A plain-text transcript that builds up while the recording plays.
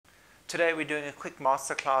Today we're doing a quick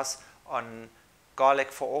masterclass on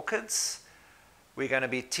garlic for orchids. We're going to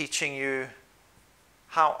be teaching you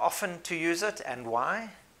how often to use it and why,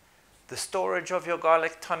 the storage of your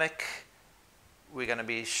garlic tonic. We're going to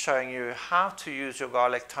be showing you how to use your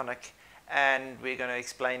garlic tonic, and we're going to be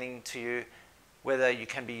explaining to you whether you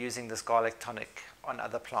can be using this garlic tonic on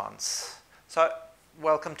other plants. So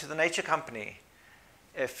welcome to the Nature Company.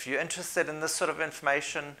 If you're interested in this sort of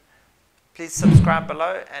information, please subscribe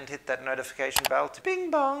below and hit that notification bell to bing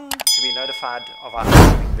bong to be notified of our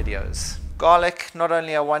upcoming videos. Garlic, not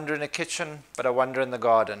only a wonder in the kitchen, but a wonder in the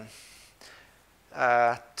garden.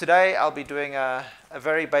 Today I'll be doing a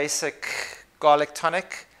very basic garlic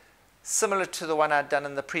tonic, similar to the one I'd done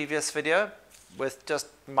in the previous video, with just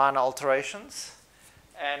minor alterations.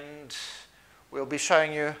 And we'll be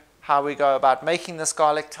showing you how we go about making this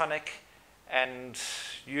garlic tonic and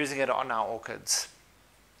using it on our orchids.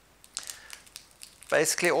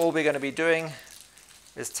 Basically, all we're going to be doing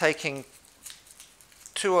is taking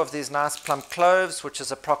 2 of these nice plump cloves, which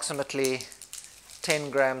is approximately 10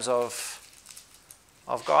 grams of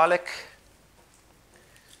garlic,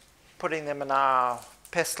 putting them in our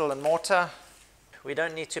pestle and mortar. We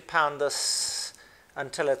don't need to pound this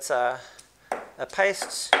until it's a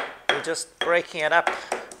paste. We're just breaking it up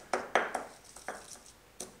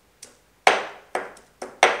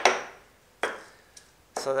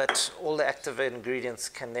so that all the active ingredients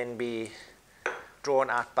can then be drawn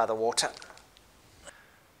out by the water.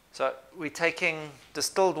 So we're taking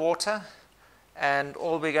distilled water, and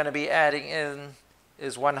all we're going to be adding in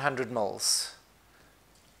is 100 mils.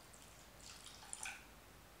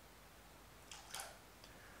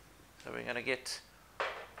 So we're going to get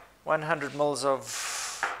 100 mils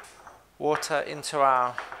of water into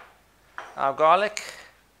our garlic.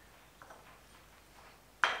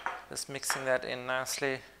 Just mixing that in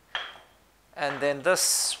nicely. And then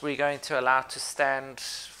this we're going to allow to stand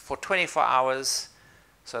for 24 hours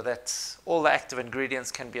so that all the active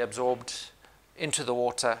ingredients can be absorbed into the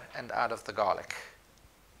water and out of the garlic.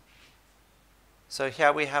 So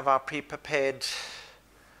here we have our pre-prepared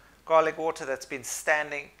garlic water that's been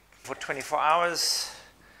standing for 24 hours.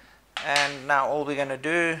 And now all we're going to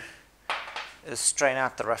do is strain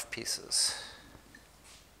out the rough pieces.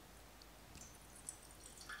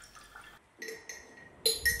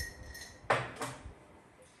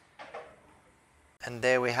 And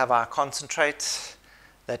there we have our concentrate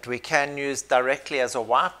that we can use directly as a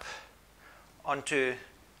wipe onto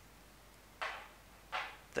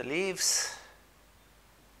the leaves.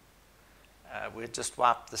 We just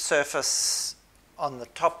wipe the surface on the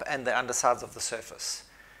top and the undersides of the surface.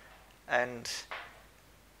 And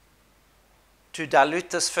to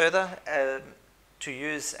dilute this further, to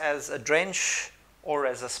use as a drench or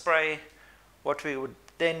as a spray, what we would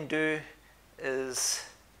then do is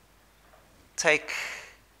take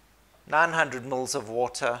 900 mils of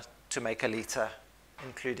water to make a liter,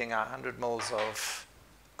 including 100 mils of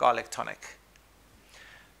garlic tonic.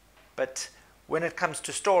 But when it comes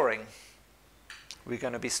to storing, we're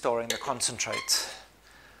going to be storing the concentrate.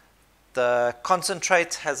 The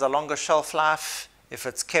concentrate has a longer shelf life if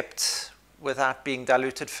it's kept without being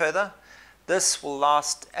diluted further. This will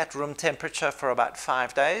last at room temperature for about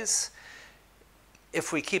 5 days.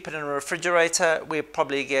 If we keep it in a refrigerator, we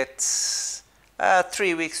probably get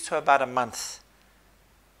 3 weeks to about a month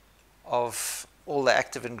of all the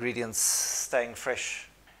active ingredients staying fresh.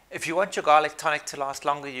 If you want your garlic tonic to last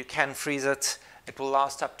longer, you can freeze it. It will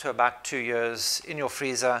last up to about 2 years in your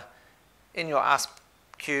freezer, in your ice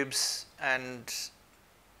cubes, and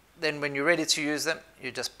then when you're ready to use them,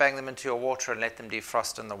 you just bang them into your water and let them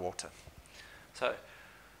defrost in the water. So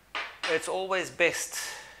it's always best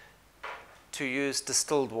to use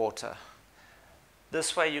distilled water.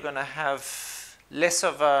 This way you're going to have less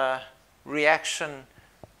of a reaction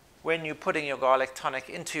when you're putting your garlic tonic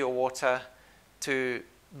into your water to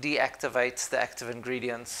deactivate the active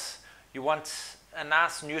ingredients. You want a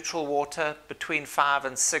nice neutral water between 5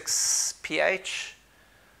 and 6 pH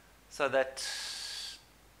so that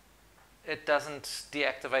it doesn't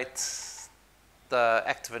deactivate the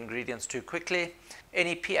active ingredients too quickly.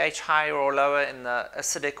 Any pH higher or lower in the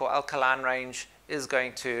acidic or alkaline range is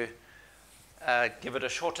going to give it a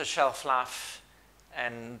shorter shelf life,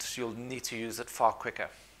 and you'll need to use it far quicker.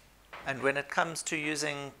 And when it comes to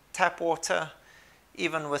using tap water,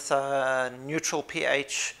 even with a neutral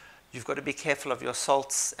pH, you've got to be careful of your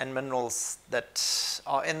salts and minerals that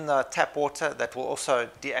are in the tap water that will also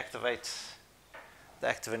deactivate the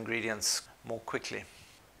active ingredients more quickly.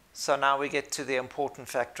 So now we get to the important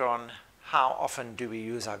factor on how often do we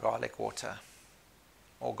use our garlic water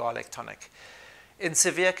or garlic tonic. In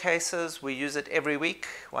severe cases, we use it every week,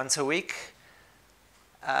 once a week.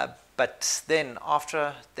 But then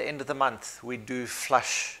after the end of the month, we do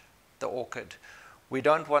flush the orchid. We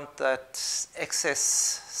don't want that excess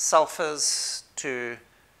sulfurs to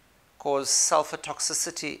cause sulfur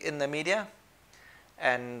toxicity in the media,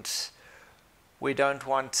 and we don't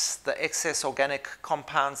want the excess organic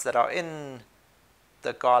compounds that are in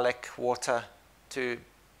the garlic water to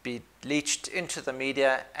be leached into the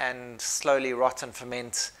media and slowly rot and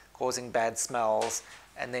ferment, causing bad smells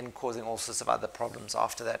and then causing all sorts of other problems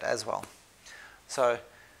after that as well. So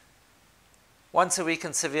once a week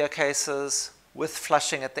in severe cases, with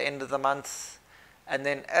flushing at the end of the month, and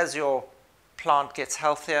then as your plant gets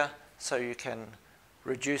healthier, so you can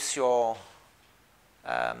reduce your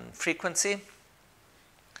frequency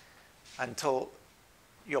until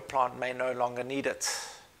your plant may no longer need it.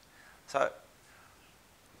 So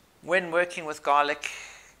when working with garlic,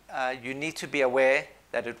 you need to be aware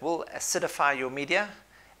that it will acidify your media,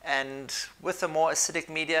 and with a more acidic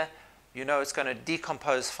media, you know it's going to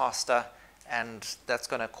decompose faster, and that's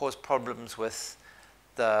going to cause problems with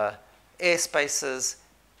the air spaces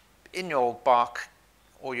in your bark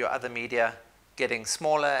or your other media getting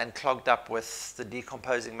smaller and clogged up with the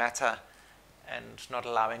decomposing matter and not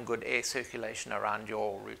allowing good air circulation around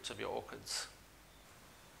your roots of your orchids.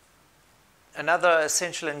 Another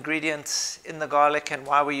essential ingredient in the garlic and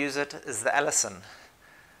why we use it is the allicin.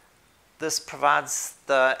 This provides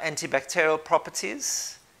the antibacterial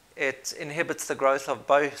properties. It inhibits the growth of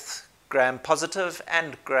both gram-positive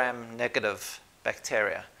and gram-negative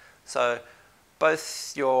bacteria. So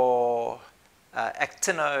both your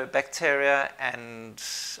actinobacteria and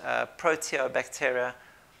proteobacteria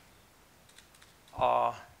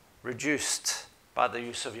are reduced by the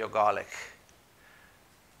use of your garlic.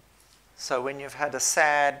 So when you've had a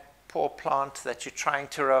sad, poor plant that you're trying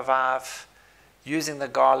to revive, using the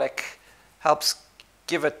garlic helps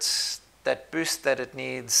give it that boost that it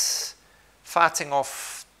needs, fighting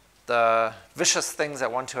off the vicious things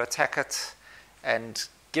that want to attack it and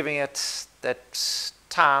giving it that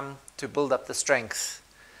time to build up the strength.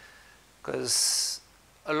 Because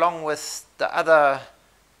along with the other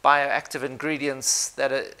bioactive ingredients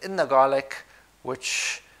that are in the garlic,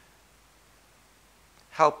 which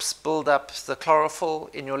helps build up the chlorophyll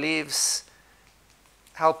in your leaves,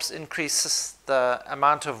 helps increase the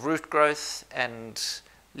amount of root growth and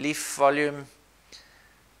leaf volume.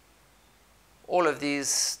 All of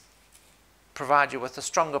these provide you with a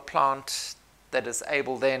stronger plant that is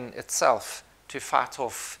able then itself to fight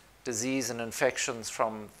off disease and infections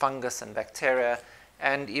from fungus and bacteria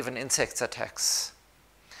and even insect attacks.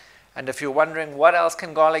 And if you're wondering what else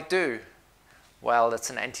can garlic do, well, it's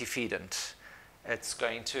an antifeedant. It's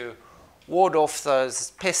going to ward off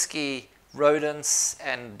those pesky rodents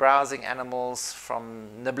and browsing animals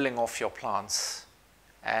from nibbling off your plants.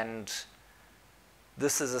 And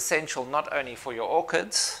this is essential not only for your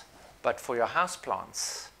orchids, but for your house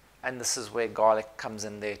plants. And this is where garlic comes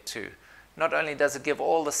in there too. Not only does it give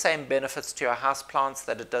all the same benefits to your house plants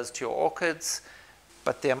that it does to your orchids,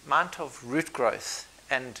 but the amount of root growth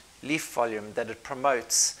and leaf volume that it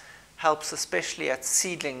promotes helps especially at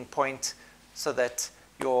seedling point, so that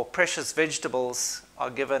your precious vegetables are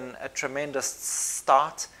given a tremendous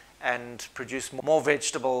start and produce more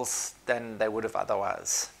vegetables than they would have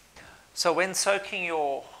otherwise. So when soaking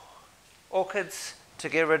your orchids to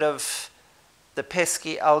get rid of the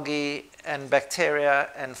pesky algae and bacteria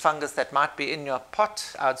and fungus that might be in your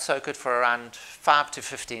pot, I'd soak it for around 5 to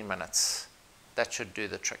 15 minutes. That should do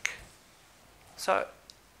the trick. So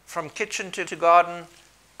from kitchen to garden,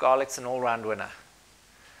 garlic's an all-round winner.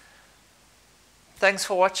 Thanks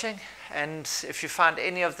for watching, and if you find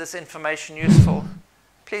any of this information useful,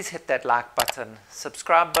 please hit that like button,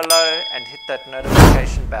 subscribe below, and hit that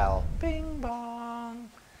notification bell. Bing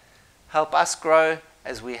bong. Help us grow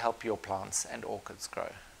as we help your plants and orchids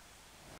grow.